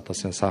байгаа шүү дээ.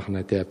 Одоо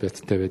сахарны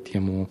диабеттэй байдаг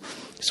юм уу?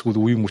 Эсвэл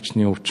үе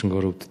мөчний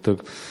өвчнөөр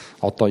өвддөг.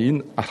 Одоо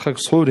энэ архаг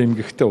суур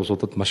эмгэгтэй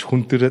улсуудад маш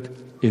хүндэрээд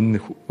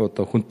энэ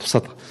одоо хүнд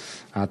тусаад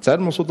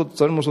зарим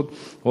улсууд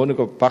нэг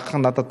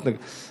багахан надад нэг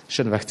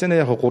жишээ нь вакцины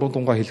яг 3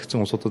 дунгаа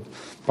хэлэгцэн улсуудад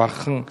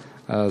багахан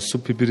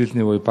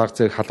субфибрилний үе баг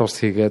зэрэг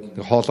халуурс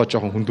хийгээд хоолоо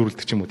жоохон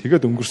хүндүрлдэг ч юм уу.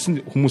 Тэгээд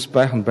өнгөрсөн хүмүүс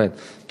байх нь байна.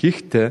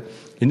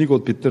 Гэхдээ энийг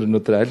бол бид нар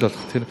өнөөдөр аль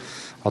болох тэр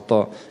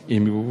одоо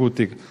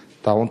эмгэгүүдийг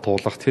даван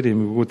туулах, тэр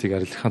эмгэгүүдийг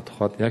арилгахын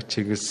тухайд яг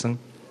чиглэсэн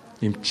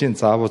эмчийн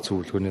заавар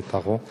зөвлөгөөний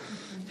дагуу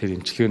тэр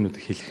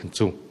эмчилгээнүүдийг хийх нь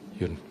зөв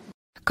юм.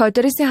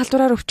 Ковид-19-ийн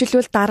халдвараар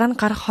өвчлөл дараа нь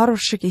гарах хор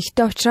уршиг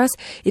ихтэй учраас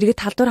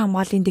иргэд халдвар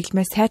хамгааллын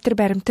дэглэмээ сайтар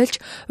баримталж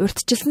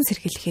урьдчилсан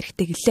сэргийлэх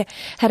хэрэгтэй гэлээ.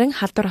 Харин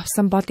халдвар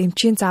авсан бол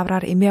эмчийн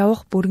заавраар эмээ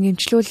авах, бүрэн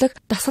эмчлүүлэх,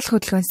 дасгал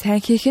хөдөлгөөн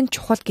сайн хийх нь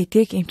чухал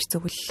гэдгийг эмч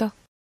зөвлөлөө.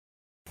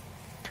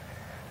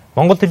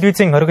 Монгол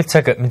телевизийн оргил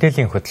цаг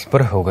мэдээллийн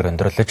хөтөлбөр хөвгөр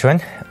өндөрлөж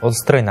байна.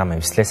 Улс төрийн нам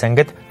эвслээс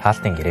ангид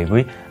хаалтын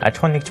гэрээгүй, аж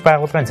ахуйн нэгж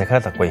байгууллагын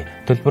захиалгагүй,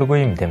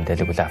 төлбөргүй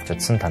мэдээлэл авч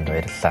үзсэн танд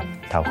баярлалаа.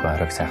 Та бүхэн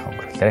оройг сайхан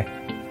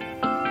өнгөрүүлээрэй.